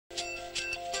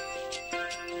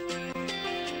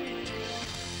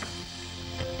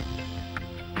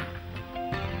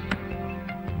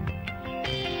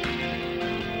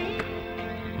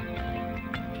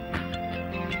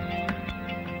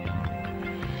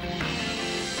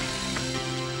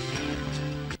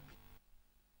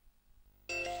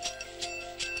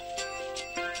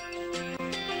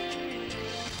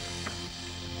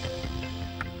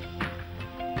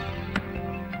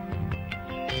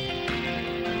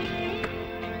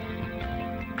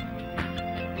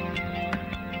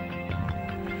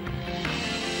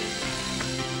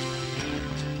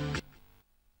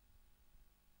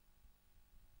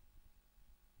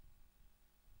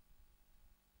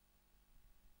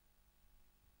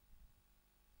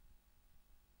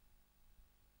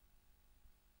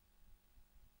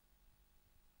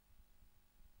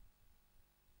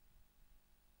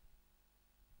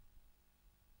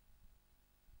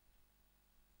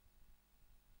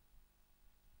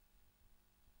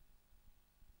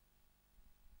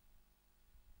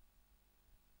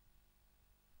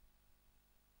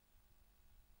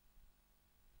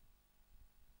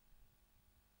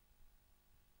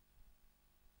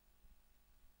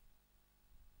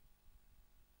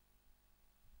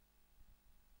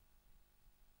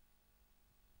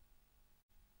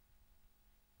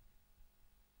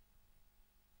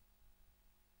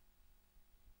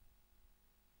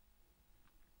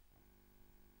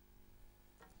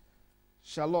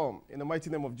Shalom, in the mighty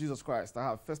name of Jesus Christ.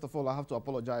 First of all, I have to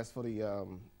apologize for the,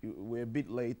 we're a bit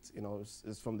late,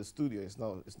 it's from the studio, it's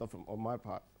not from on my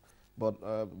part, but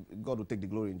God will take the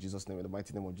glory in Jesus' name, in the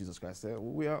mighty name of Jesus Christ.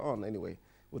 We are on anyway.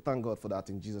 We thank God for that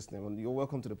in Jesus' name, and you're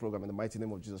welcome to the program in the mighty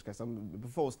name of Jesus Christ. And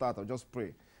before we start, I'll just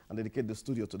pray and dedicate the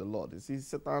studio to the Lord. You see,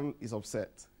 Satan is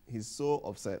upset. He's so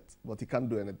upset, but he can't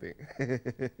do anything.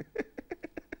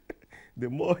 The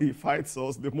more he fights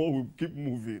us, the more we keep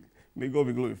moving. May God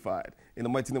be glorified in the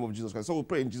mighty name of Jesus Christ. So we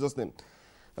pray in Jesus' name.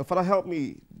 Father, help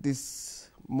me this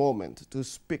moment to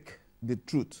speak the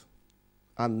truth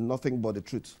and nothing but the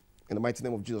truth in the mighty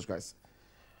name of Jesus Christ.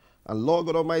 And Lord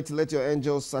God Almighty, let your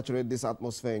angels saturate this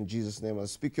atmosphere in Jesus' name and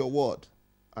speak your word.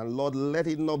 And Lord, let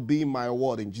it not be my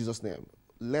word in Jesus' name.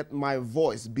 Let my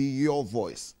voice be your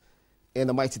voice in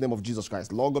the mighty name of Jesus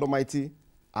Christ. Lord God Almighty,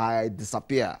 I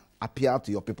disappear. Appear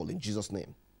to your people in Jesus'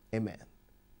 name. Amen.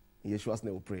 In Yeshua's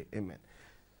name we pray. Amen.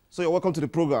 So you're welcome to the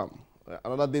program.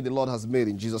 Another day the Lord has made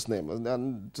in Jesus' name.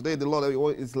 And today the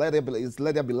Lord is let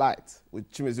there be light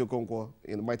with Chimezie Okonkwo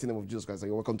in the mighty name of Jesus Christ. So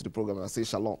you're welcome to the program. And I say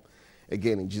shalom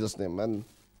again in Jesus' name.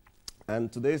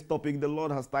 And today's topic, the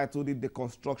Lord has titled it the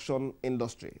construction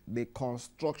industry. The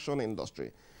construction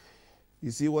industry. You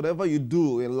see, whatever you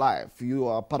do in life, you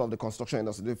are part of the construction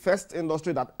industry. The first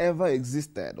industry that ever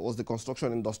existed was the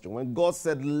construction industry. When God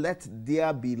said, let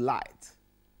there be light,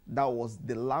 that was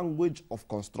the language of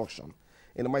construction.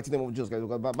 In the mighty name of Jesus Christ,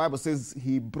 because the Bible says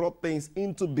he brought things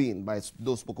into being by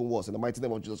those spoken words. In the mighty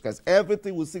name of Jesus Christ,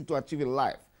 everything we seek to achieve in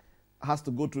life has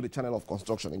to go through the channel of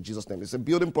construction in Jesus' name. It's a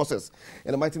building process.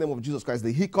 In the mighty name of Jesus Christ,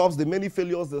 the hiccups, the many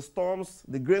failures, the storms,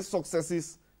 the great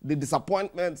successes, the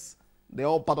disappointments, they're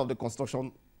all part of the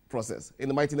construction process in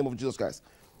the mighty name of Jesus Christ.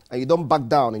 And you don't back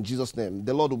down in Jesus' name.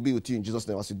 The Lord will be with you in Jesus'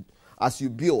 name as you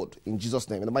build in Jesus'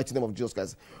 name, in the mighty name of Jesus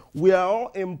Christ. We are all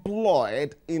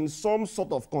employed in some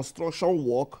sort of construction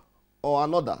work or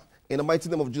another in the mighty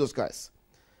name of Jesus Christ.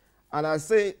 And I'll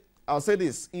say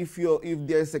this, if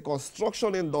there is a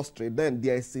construction industry, then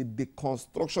there is a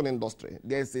deconstruction industry.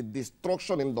 There is a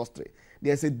destruction industry.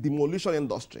 There is a demolition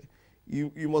industry.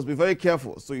 You must be very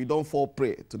careful so you don't fall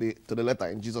prey to the letter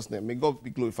in Jesus' name. May God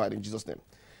be glorified in Jesus' name.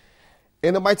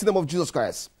 In the mighty name of Jesus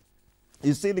Christ.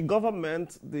 You see, the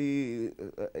government, the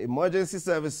emergency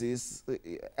services,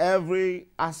 every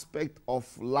aspect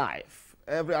of life,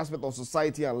 every aspect of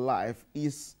society and life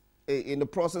is in the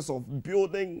process of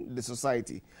building the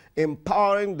society,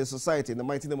 empowering the society in the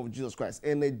mighty name of Jesus Christ,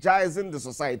 energizing the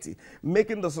society,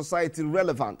 making the society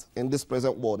relevant in this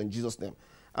present world in Jesus' name.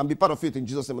 And be part of it in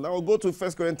Jesus' name. Now we'll go to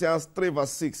 1 Corinthians 3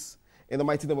 verse 6 in the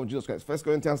mighty name of Jesus Christ. 1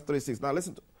 Corinthians 3 6. Now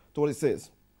listen to what it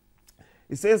says.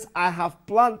 It says, I have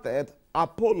planted,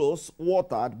 Apollos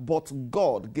watered, but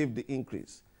God gave the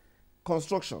increase.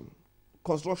 Construction,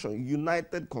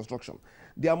 united construction.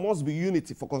 There must be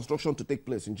unity for construction to take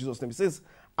place in Jesus' name. It says,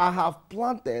 I have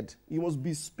planted, you must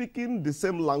be speaking the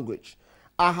same language.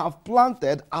 I have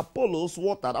planted, Apollos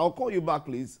watered. I'll call you back,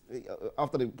 please,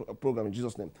 after the program in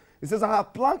Jesus' name. It says, I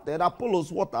have planted,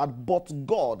 Apollos watered, but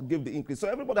God gave the increase. So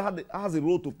everybody has a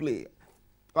role to play.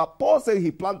 Paul said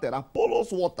he planted,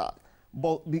 Apollos watered,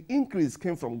 but the increase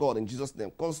came from God in Jesus'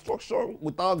 name. Construction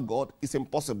without God is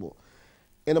impossible.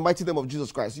 In the mighty name of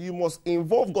Jesus Christ, you must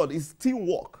involve God. It's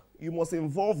teamwork. You must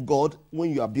involve God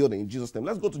when you are building in Jesus' name.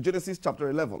 Let's go to Genesis chapter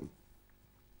 11.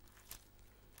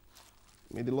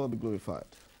 May the Lord be glorified.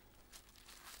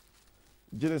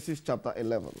 Genesis chapter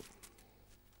 11.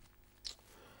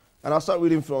 And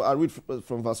I'll read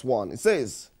from verse 1. It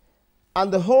says,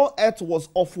 and the whole earth was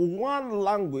of one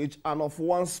language and of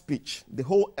one speech. The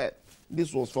whole earth.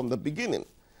 This was from the beginning.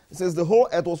 It says the whole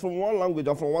earth was from one language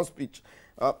and from one speech.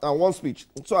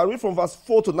 So I read from verse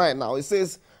 4 to 9 now. It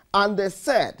says, and they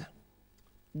said,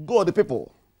 go the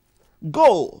people,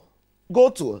 go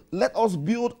to, let us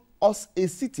build us a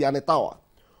city and a tower,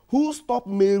 whose top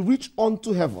may reach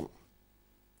unto heaven.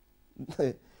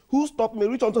 Whose top may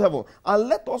reach unto heaven. And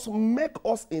let us make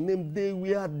us a name. They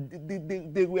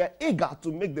were eager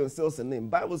to make themselves a name.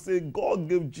 Bible says God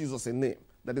gave Jesus a name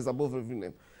that is above every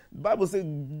name. The Bible says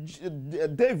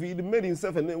David made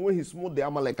himself a name when he smote the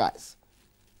Amalekites.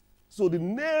 So the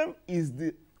name is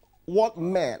what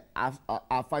men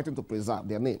are fighting to preserve,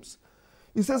 their names.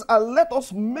 He says, and let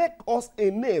us make us a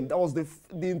name. That was the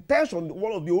intention,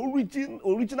 one of the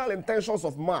original intentions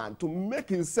of man, to make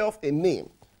himself a name.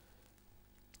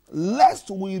 Lest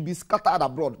we be scattered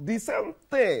abroad. The same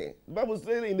thing, the Bible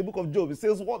says in the book of Job, it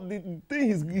says what the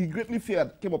thing he greatly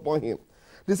feared came upon him.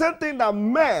 The same thing that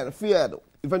man feared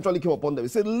eventually came upon them. He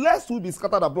said, lest we be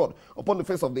scattered abroad upon the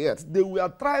face of the earth. They were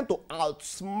trying to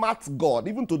outsmart God.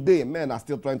 Even today, men are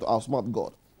still trying to outsmart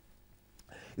God.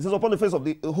 It says upon the face of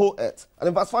the whole earth. And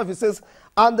in verse 5 it says,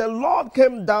 and the Lord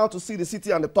came down to see the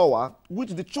city and the tower, which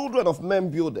the children of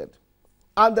men builded.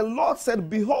 And the Lord said,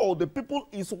 behold, the people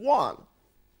is one,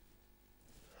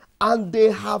 and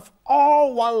they have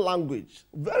all one language.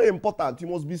 Very important. You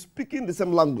must be speaking the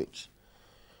same language.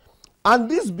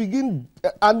 And this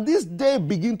they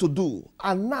begin to do,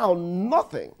 and now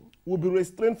nothing will be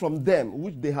restrained from them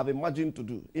which they have imagined to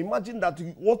do. Imagine that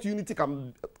what unity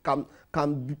can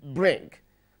bring.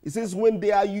 It says when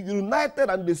they are united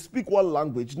and they speak one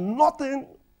language, nothing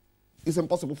is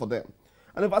impossible for them.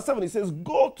 And in verse 7 it says,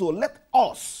 go to, let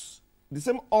us, the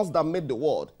same us that made the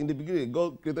world. In the beginning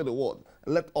God created the world.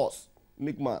 Let us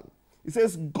make man. It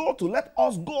says, go to, let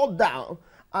us go down,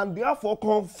 and therefore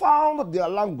confound their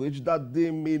language, that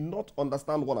they may not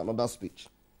understand one another's speech.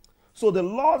 So the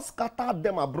Lord scattered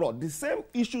them abroad. The same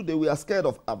issue they were scared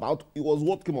about, it was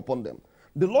what came upon them.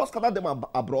 The Lord scattered them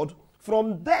abroad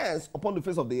from thence upon the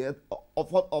face of the earth,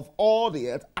 of all the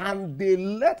earth, and they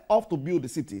let off to build the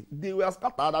city. They were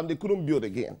scattered and they couldn't build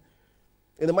again.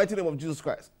 In the mighty name of Jesus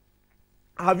Christ.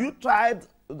 Have you tried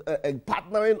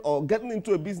partnering or getting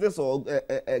into a business or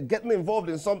getting involved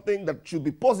in something that should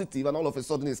be positive, and all of a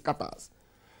sudden it scatters?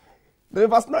 Then in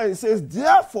verse 9 it says,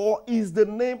 therefore is the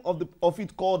name of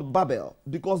it called Babel,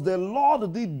 because the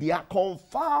Lord did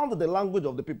confound the language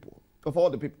of the people, of all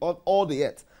the people, of all the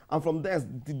earth. And from thence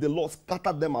did the Lord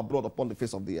scatter them abroad upon the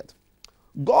face of the earth.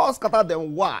 God scattered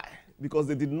them. Why? Because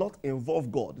they did not involve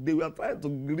God. They were trying to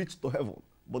reach to heaven,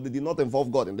 but they did not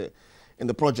involve God in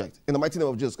the project. In the mighty name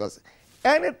of Jesus Christ.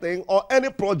 Anything or any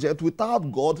project without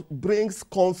God brings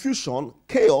confusion,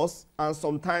 chaos, and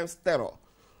sometimes terror.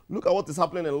 Look at what is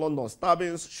happening in London.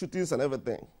 Stabbings, shootings, and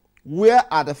everything. Where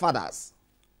are the fathers?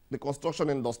 The construction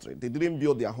industry. They didn't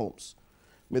build their homes.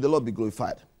 May the Lord be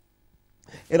glorified.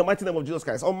 In the mighty name of Jesus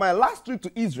Christ. On my last trip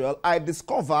to Israel, I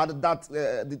discovered that,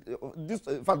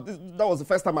 that was the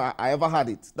first time I ever had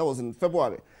it. That was in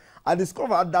February. I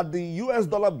discovered that the US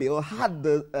dollar bill had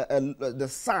the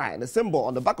sign, the symbol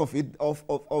on the back of it of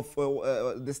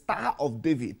the Star of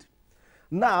David.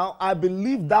 Now, I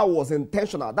believe that was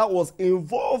intentional. That was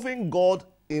involving God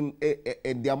in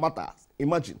their matters.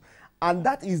 Imagine. And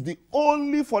that is the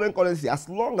only foreign currency, as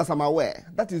long as I'm aware,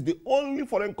 that is the only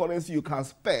foreign currency you can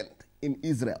spend in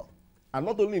Israel. And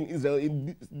not only in Israel,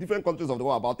 in different countries of the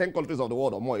world, about 10 countries of the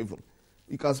world or more even.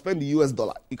 You can spend the US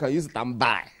dollar. You can use it and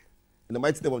buy. In the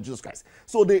mighty name of Jesus Christ.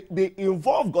 So they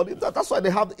involve God. That's why they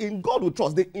have, in God we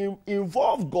trust, they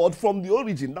involve God from the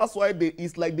origin. That's why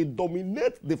it's like they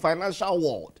dominate the financial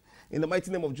world. In the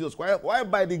mighty name of Jesus Christ. Why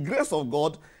by the grace of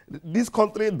God, this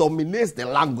country dominates the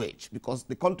language. Because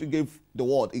the country gave the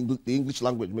word, the English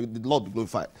language. May the Lord be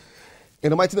glorified. In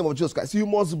the mighty name of Jesus Christ. You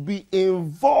must be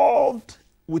involved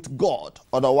with God.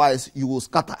 Otherwise, you will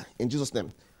scatter. In Jesus'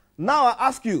 name. Now I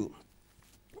ask you,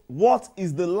 what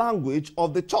is the language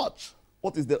of the church?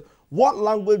 What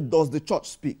language does the church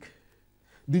speak?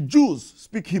 The Jews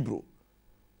speak Hebrew.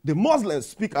 The Muslims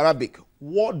speak Arabic.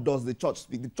 What does the church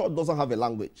speak? The church doesn't have a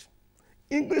language.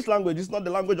 English language is not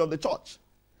the language of the church.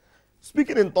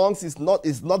 Speaking in tongues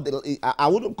I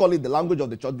wouldn't call it the language of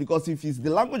the church, because if it's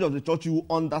the language of the church, you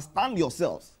understand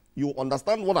yourselves. You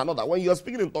understand one another. When you are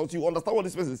speaking in tongues, you understand what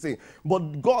this person is saying.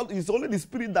 But God is only the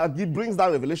Spirit that brings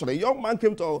that revelation. A young man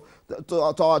came to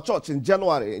our church in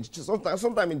January.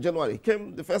 Sometime in January. He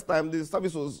came the first time. The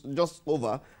service was just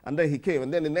over. And then he came.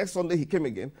 And then the next Sunday he came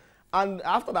again. And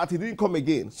after that, he didn't come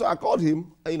again. So I called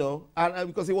him, and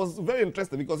because he was very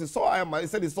interested, because he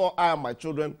said he saw I and my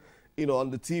children,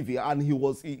 on the TV,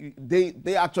 and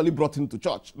they actually brought him to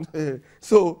church.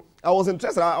 So I was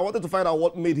interested. I wanted to find out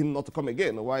what made him not to come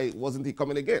again. Why wasn't he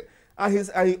coming again? And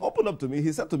he opened up to me.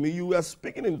 He said to me, you were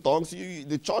speaking in tongues.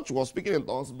 The church was speaking in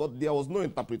tongues, but there was no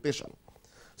interpretation.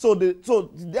 So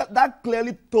that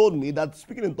clearly told me that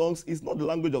speaking in tongues is not the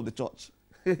language of the church.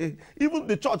 Even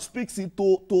the church speaks it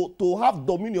to have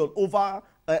dominion over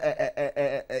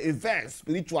events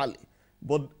spiritually.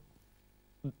 But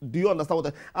do you understand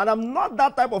what and I'm not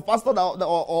that type of pastor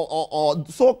or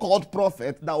so-called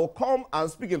prophet that will come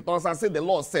and speak in tongues and say the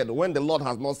Lord said when the Lord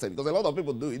has not said, because a lot of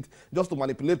people do it just to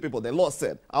manipulate people. The Lord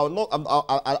said.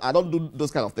 I don't do those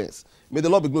kind of things. May the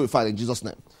Lord be glorified in Jesus'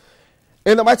 name.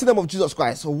 In the mighty name of Jesus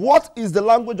Christ. What is the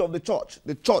language of the church?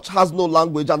 The church has no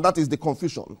language, and that is the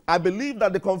confusion. I believe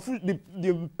that the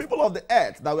people of the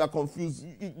earth that were confused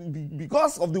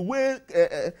because of the way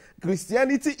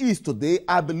Christianity is today.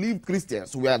 I believe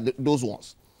Christians were those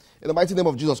ones. In the mighty name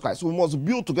of Jesus Christ. We must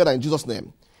build together in Jesus'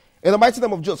 name. In the mighty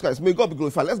name of Jesus Christ. May God be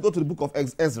glorified. Let's go to the book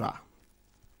of Ezra.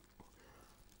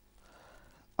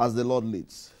 As the Lord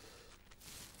leads.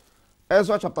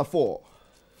 Ezra chapter 4.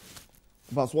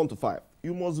 Verse 1 to 5.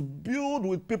 You must build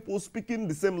with people speaking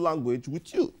the same language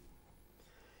with you.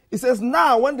 It says,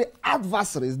 now when the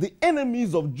adversaries, the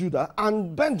enemies of Judah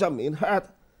and Benjamin, heard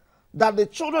that the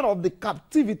children of the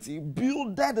captivity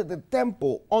builded the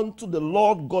temple unto the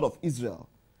Lord God of Israel,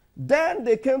 then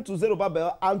they came to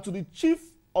Zerubbabel and to the chief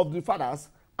of the fathers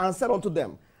and said unto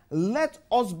them, let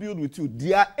us build with you.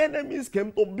 Their enemies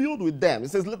came to build with them. It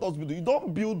says, let us build. You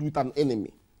don't build with an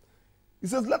enemy. It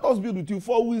says, let us build with you,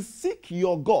 for we seek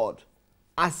your God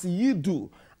as ye do,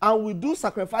 and we do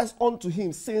sacrifice unto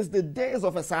him since the days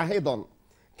of Esarhaddon,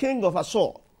 king of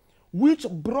Ashur, which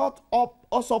brought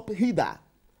us up hither.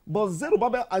 But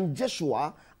Zerubbabel and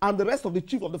Jeshua and the rest of the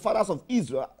chief of the fathers of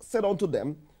Israel said unto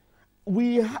them,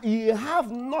 ye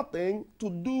have nothing to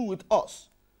do with us,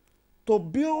 to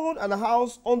build an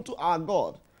house unto our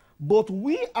God, but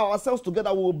we ourselves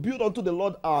together will build unto the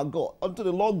Lord our God, unto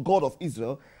the Lord God of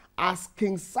Israel, as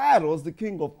King Cyrus, the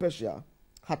king of Persia,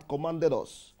 had commanded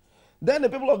us. Then the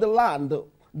people of the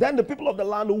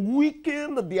land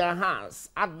weakened their hands.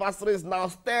 Adversaries now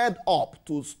stirred up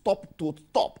to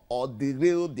stop or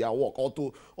derail their work, or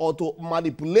to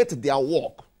manipulate their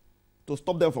work, to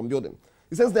stop them from building.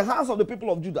 It says the hands of the people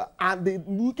of Judah, and they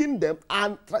weakened them,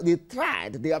 and they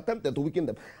attempted to weaken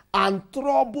them, and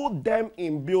troubled them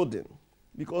in building,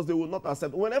 because they will not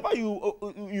accept. Whenever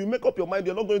you make up your mind,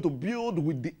 you're not going to build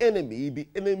with the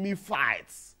enemy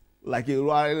fights like a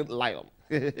roaring lion.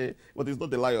 But it's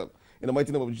not a lion, in the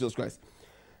mighty name of Jesus Christ.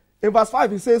 In verse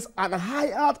 5, it says, and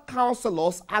hired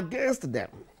counselors against them,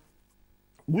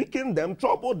 weakened them,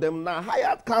 troubled them, now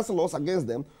hired counselors against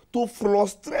them to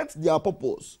frustrate their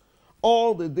purpose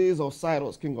all the days of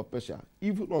Cyrus, king of Persia,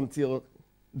 even until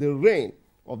the reign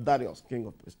of Darius, king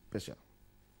of Persia.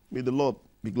 May the Lord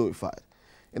be glorified.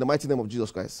 In the mighty name of Jesus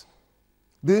Christ.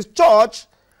 This church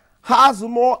has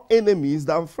more enemies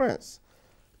than friends.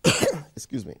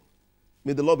 Excuse me.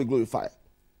 May the Lord be glorified.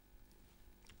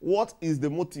 What is the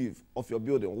motive of your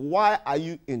building? Why are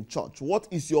you in church? What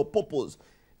is your purpose?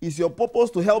 Is your purpose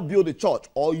to help build a church,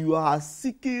 or you are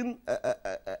seeking,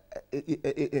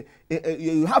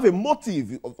 you have a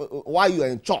motive why you are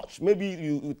in church? Maybe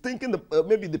you thinking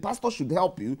maybe the pastor should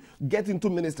help you get into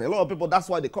ministry. A lot of people, that's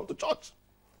why they come to church.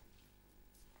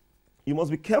 You must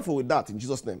be careful with that in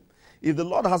Jesus' name. If the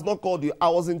Lord has not called you, I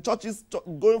was in churches,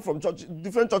 going from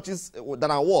different churches that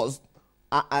I was.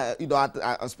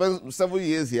 I spent several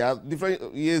years here,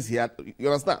 different years here. You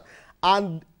understand?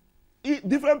 And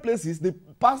different places, the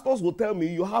pastors will tell me,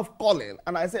 you have calling.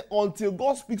 And I say, until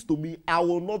God speaks to me, I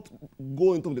will not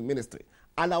go into the ministry.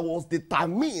 And I was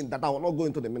determined that I will not go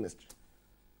into the ministry.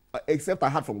 Except I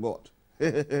heard from God.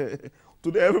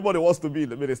 Today, everybody wants to be in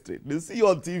the ministry. They see you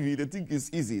on TV, they think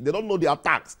it's easy. They don't know the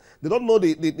attacks. They don't know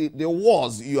the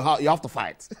wars you have to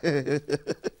fight.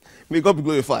 May God be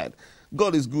glorified.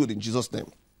 God is good in Jesus'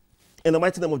 name. In the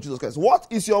mighty name of Jesus Christ. What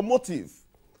is your motive?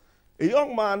 A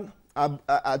young man, I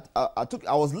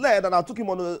was led and I took him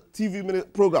on a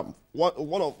TV program,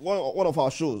 one of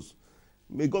our shows.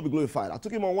 May God be glorified. I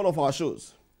took him on one of our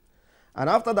shows. And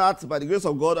after that, by the grace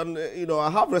of God, and I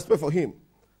have respect for him.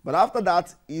 But after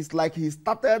that, it's like he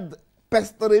started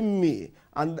pestering me.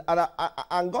 And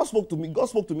God spoke to me. God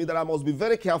spoke to me that I must be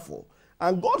very careful.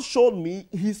 And God showed me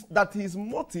that his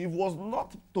motive was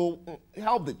not to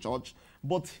help the church,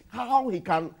 but how he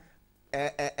can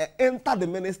enter the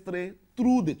ministry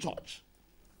through the church.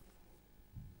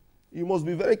 You must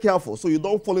be very careful so you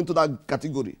don't fall into that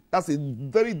category. That's a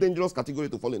very dangerous category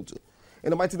to fall into.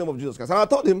 In the mighty name of Jesus Christ. And I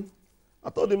told him,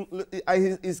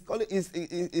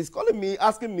 he's calling me,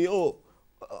 asking me,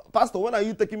 Pastor, when are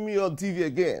you taking me on TV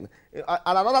again? And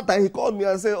another time he called me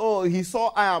and said, he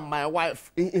saw I and my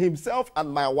wife, himself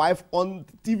and my wife on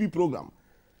TV program.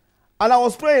 And I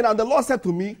was praying and the Lord said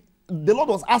to me, the Lord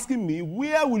was asking me,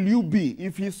 where will you be?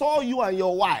 If he saw you and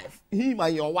your wife, him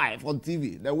and your wife on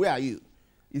TV, then where are you?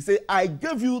 He said, I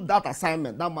gave you that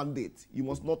assignment, that mandate. You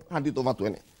must not hand it over to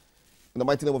any. In the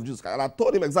mighty name of Jesus Christ. And I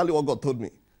told him exactly what God told me.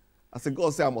 I said,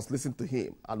 God said I must listen to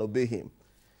him and obey him.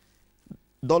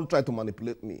 Don't try to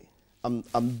manipulate me. I'm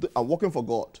working for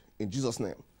God in Jesus'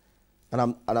 name.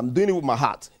 And I'm doing it with my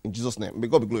heart in Jesus' name. May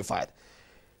God be glorified.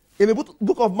 In the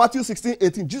book of Matthew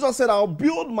 16:18, Jesus said, I'll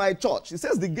build my church. He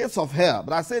says the gates of hell.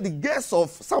 But I said the gates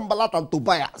of Sanballat and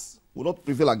Tobias will not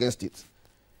prevail against it.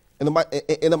 In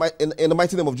the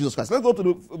mighty name of Jesus Christ. Let's go to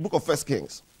the book of 1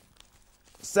 Kings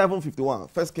 7:51.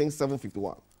 1 Kings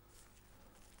 7:51.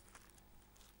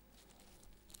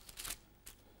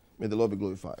 May the Lord be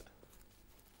glorified.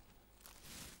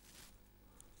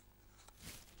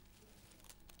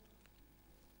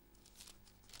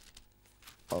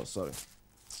 Oh, sorry.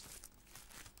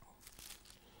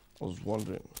 I was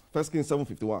wondering. 1 Kings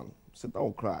 7:51. Satan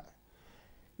will cry.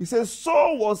 He says,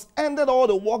 so was ended all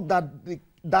the work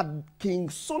that King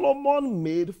Solomon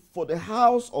made for the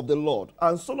house of the Lord.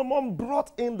 And Solomon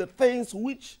brought in the things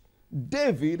which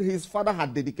David, his father,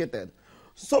 had dedicated.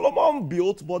 Solomon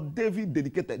built, but David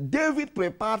dedicated. David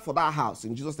prepared for that house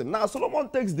in Jesus' name. Now, Solomon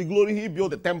takes the glory. He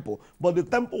built the temple, but the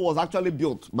temple was actually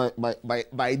built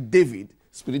by David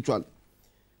spiritually.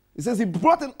 It says he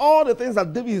brought in all the things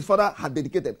that David, his father, had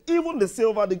dedicated. Even the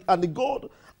silver and the gold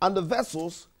and the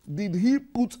vessels did he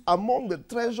put among the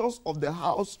treasures of the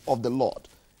house of the Lord.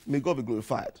 May God be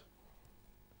glorified.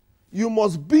 You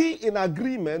must be in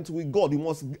agreement with God. You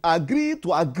must agree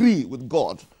to agree with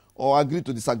God, or agree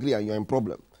to disagree, and you're in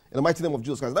problem. In the mighty name of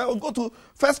Jesus Christ. Now we'll go to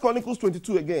 1 Chronicles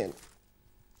 22 again.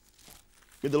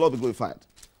 May the Lord be glorified.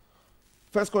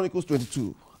 1 Chronicles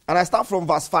 22. And I start from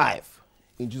verse 5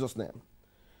 in Jesus' name.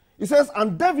 It says,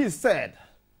 and David said,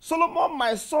 Solomon,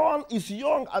 my son, is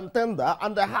young and tender,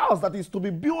 and the house that is to be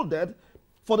builded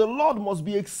for the Lord must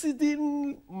be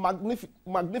exceeding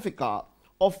magnificat,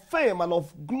 of fame and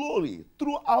of glory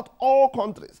throughout all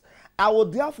countries. I will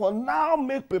therefore now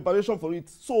make preparation for it.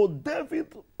 So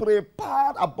David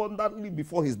prepared abundantly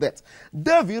before his death.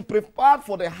 David prepared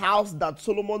for the house that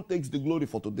Solomon takes the glory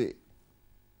for today.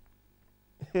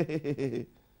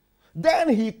 Then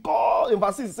he called, in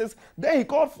verse 6 it says, then he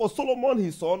called for Solomon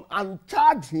his son and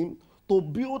charged him to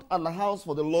build an house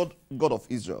for the Lord God of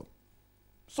Israel.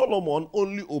 Solomon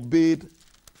only obeyed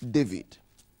David.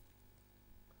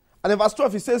 And in verse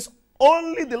 12 he says,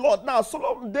 only the Lord. Now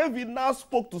David now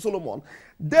spoke to Solomon.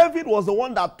 David was the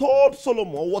one that told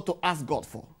Solomon what to ask God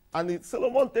for. And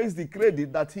Solomon takes the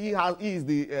credit that he is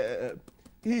the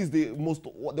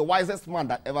wisest man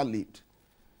that ever lived.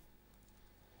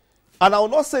 And I will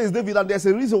not say it's David, and there's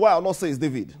a reason why I will not say it's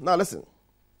David. Now listen.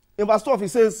 In verse 12 he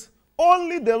says,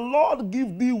 only the Lord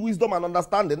give thee wisdom and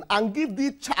understanding, and give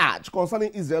thee charge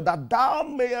concerning Israel, that thou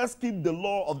mayest keep the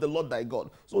law of the Lord thy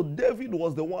God. So David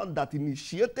was the one that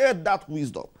initiated that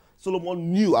wisdom.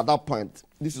 Solomon knew at that point,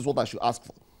 this is what I should ask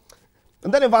for.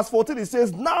 And then in verse 14 it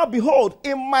says, now behold,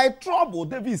 in my trouble,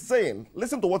 David is saying,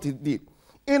 listen to what he did.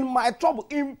 In my trouble,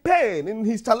 in pain, in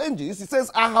his challenges, he says,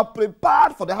 I have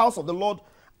prepared for the house of the Lord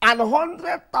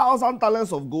 100,000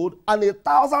 talents of gold, and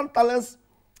 1,000 talents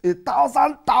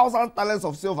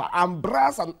of silver, and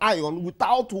brass and iron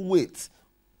without weight,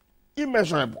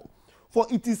 immeasurable. For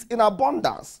it is in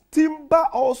abundance. Timber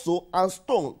also and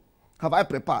stone have I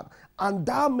prepared, and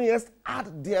thou mayest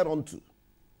add thereunto.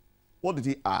 What did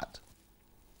he add?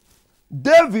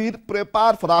 David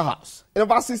prepared for that house. In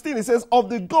verse 16 it says, of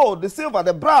the gold, the silver,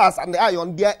 the brass, and the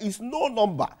iron, there is no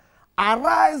number.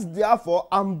 Arise therefore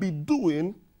and be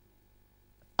doing,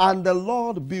 and the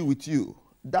Lord be with you.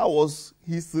 That was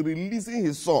his releasing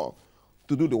his son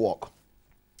to do the work.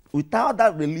 Without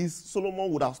that release, Solomon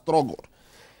would have struggled.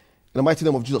 In the mighty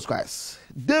name of Jesus Christ.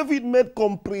 David made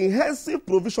comprehensive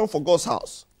provision for God's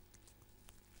house.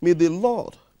 May the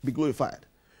Lord be glorified.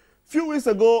 A few weeks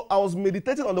ago, I was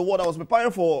meditating on the word. I was preparing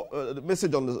for the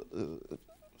message on the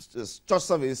church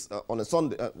service on a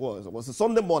Sunday. It was a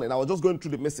Sunday morning. I was just going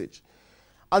through the message.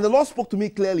 And the Lord spoke to me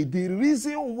clearly. The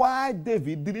reason why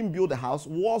David didn't build the house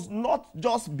was not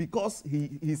just because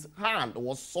his hand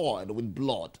was soiled with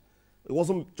blood. It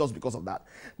wasn't just because of that.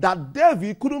 That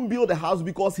David couldn't build the house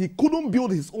because he couldn't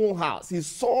build his own house. His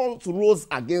sons rose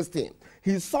against him.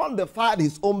 His son defied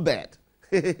his own bed.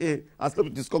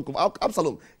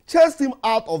 Absalom chased him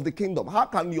out of the kingdom. How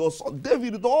can your son,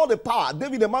 David with all the power,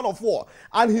 David a man of war,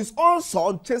 and his own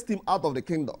son chased him out of the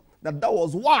kingdom? That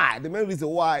was why, the main reason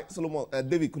why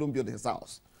David couldn't build his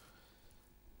house.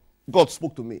 God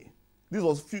spoke to me. This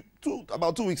was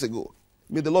about 2 weeks ago.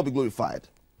 May the Lord be glorified.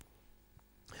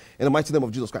 In the mighty name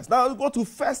of Jesus Christ. Now let's go to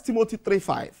 1 Timothy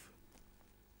 3:5.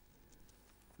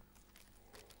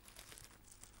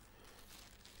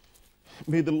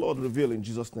 May the Lord reveal in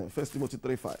Jesus' name. 1 Timothy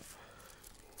 3:5.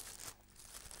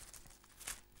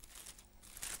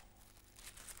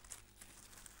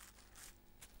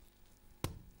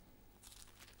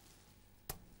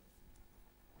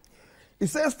 It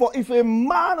says, for if a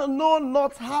man know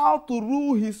not how to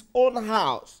rule his own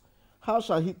house, how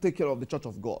shall he take care of the church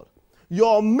of God?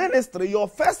 Your ministry, your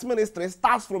first ministry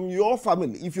starts from your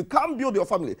family. If you can't build your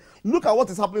family, look at what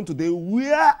is happening today.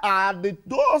 Where are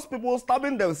those people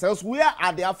stabbing themselves? Where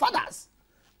are their fathers?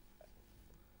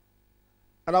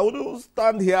 And I wouldn't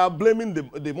stand here blaming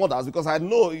the mothers, because I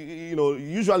know,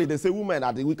 usually they say women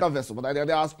are the weaker vessel, but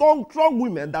there are strong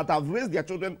women that have raised their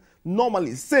children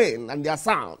normally, sane, and they are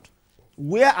sound.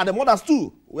 Where are the mothers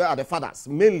too? Where are the fathers?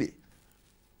 Mainly.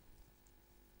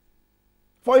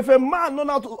 For if a man know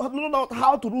not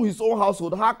how to rule his own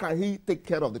household, how can he take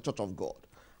care of the church of God?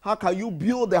 How can you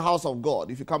build the house of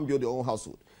God if you can't build your own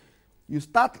household? You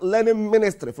start learning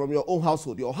ministry from your own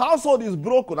household. Your household is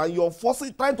broken and you're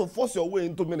trying to force your way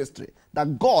into ministry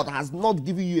that God has not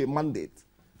given you a mandate.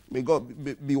 May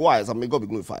God be wise and may God be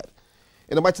glorified.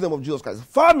 In the mighty name of Jesus Christ.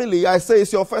 Family, I say,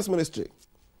 is your first ministry.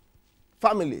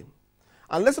 Family.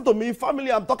 And listen to me,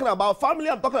 family I'm talking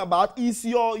about is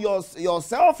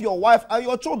yourself, your wife, and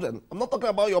your children. I'm not talking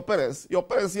about your parents. Your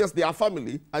parents, yes, they are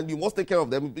family, and you must take care of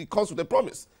them. It comes with a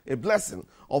promise, a blessing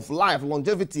of life,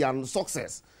 longevity, and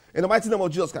success. In the mighty name of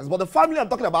Jesus Christ. But the family I'm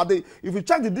talking about, if you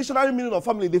check the dictionary meaning of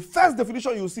family, the first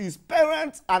definition you see is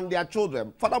parents and their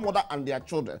children. Father, mother, and their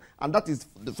children. And that is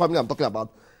the family I'm talking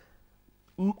about.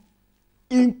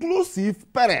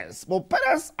 Inclusive parents. But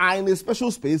parents are in a special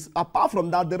space. Apart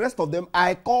from that, the rest of them,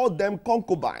 I call them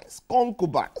concubines.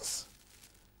 Concubines.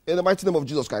 In the mighty name of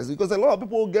Jesus Christ. Because a lot of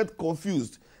people get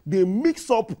confused. They mix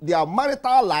up their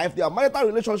marital life, their marital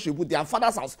relationship with their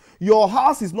father's house. Your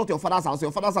house is not your father's house.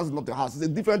 Your father's house is not your house. It's a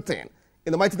different thing.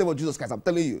 In the mighty name of Jesus Christ, I'm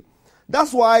telling you.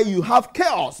 That's why you have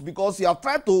chaos, because you have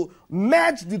tried to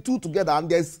merge the two together and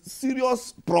there's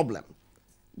serious problem.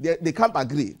 They can't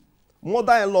agree.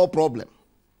 Mother-in-law problem.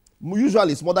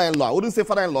 Usually it's mother-in-law. I wouldn't say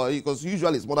father-in-law because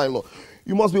usually it's mother-in-law.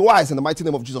 You must be wise in the mighty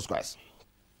name of Jesus Christ.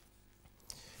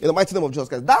 In the mighty name of Jesus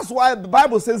Christ. That's why the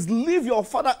Bible says, leave your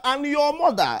father and your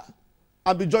mother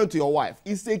and be joined to your wife.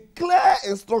 It's a clear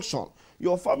instruction.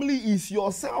 Your family is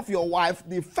yourself, your wife,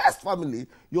 the first family,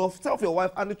 yourself, your wife,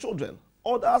 and the children.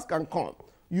 Others can come.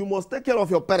 You must take care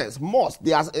of your parents. Must. They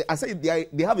have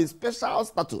a special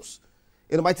status.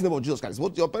 In the mighty name of Jesus Christ.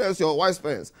 Both your parents, your wife's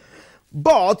parents.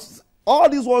 But all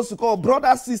these ones to call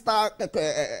brother, sister,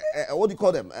 what do you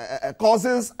call them?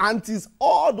 Cousins, aunties,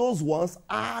 all those ones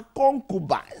are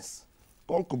concubines.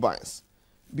 Concubines.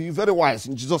 Be very wise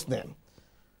in Jesus' name.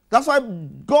 That's why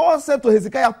God said to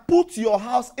Hezekiah, put your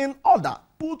house in order.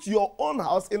 Put your own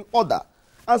house in order.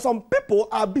 And some people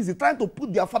are busy trying to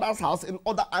put their father's house in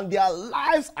order and their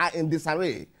lives are in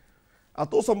disarray. I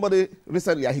told somebody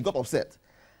recently and he got upset.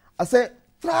 I said,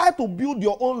 try to build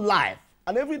your own life.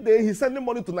 And every day he's sending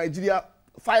money to Nigeria,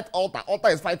 fight altar. Altar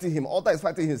is fighting him. Altar is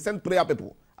fighting him. Send prayer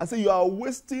people. I say, you are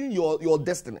wasting your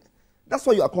destiny. That's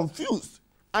why you are confused.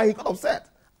 And he got upset.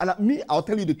 And me, I'll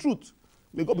tell you the truth.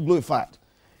 May God be glorified.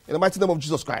 In the mighty name of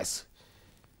Jesus Christ.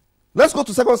 Let's go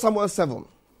to 2 Samuel 7.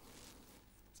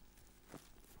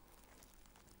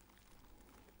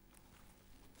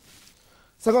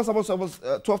 2 Samuel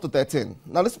 7, 12 to 13.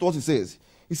 Now listen to what he says.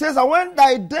 He says, and when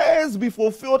thy days be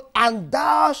fulfilled, and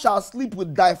thou shalt sleep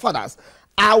with thy fathers,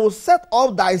 I will set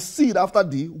up thy seed after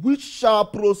thee, which shall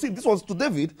proceed, this was to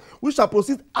David, which shall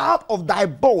proceed out of thy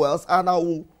bowels, and I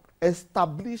will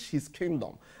establish his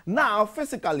kingdom. Now,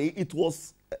 physically, it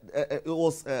was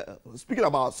speaking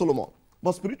about Solomon,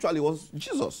 but spiritually it was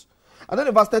Jesus. And then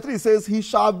in verse 33, it says, he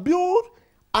shall build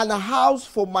an house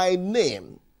for my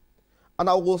name, and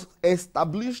I will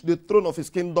establish the throne of his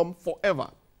kingdom forever.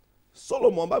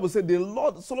 Solomon, Bible said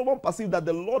Solomon perceived that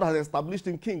the Lord had established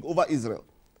him king over Israel.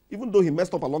 Even though he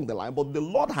messed up along the line, but the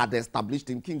Lord had established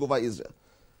him king over Israel.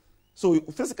 So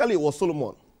physically it was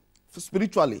Solomon.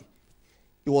 Spiritually,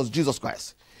 it was Jesus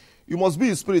Christ. You must be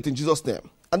in spirit in Jesus' name.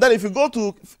 And then if you go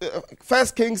to 1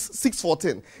 Kings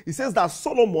 6:14, it says that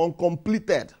Solomon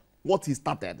completed what he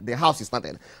started, the house he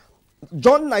started.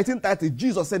 John 19:30,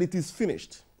 Jesus said it is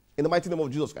finished in the mighty name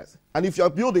of Jesus Christ. And if you are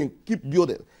building, keep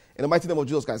building. In the mighty name of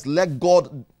Jesus Christ, let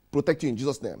God protect you in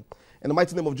Jesus' name. In the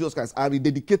mighty name of Jesus Christ, I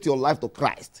rededicate your life to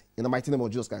Christ. In the mighty name of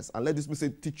Jesus Christ. And let this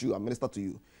message teach you and minister to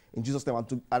you. In Jesus' name.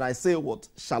 And I say what?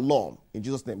 Shalom. In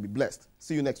Jesus' name. Be blessed.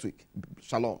 See you next week.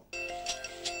 Shalom.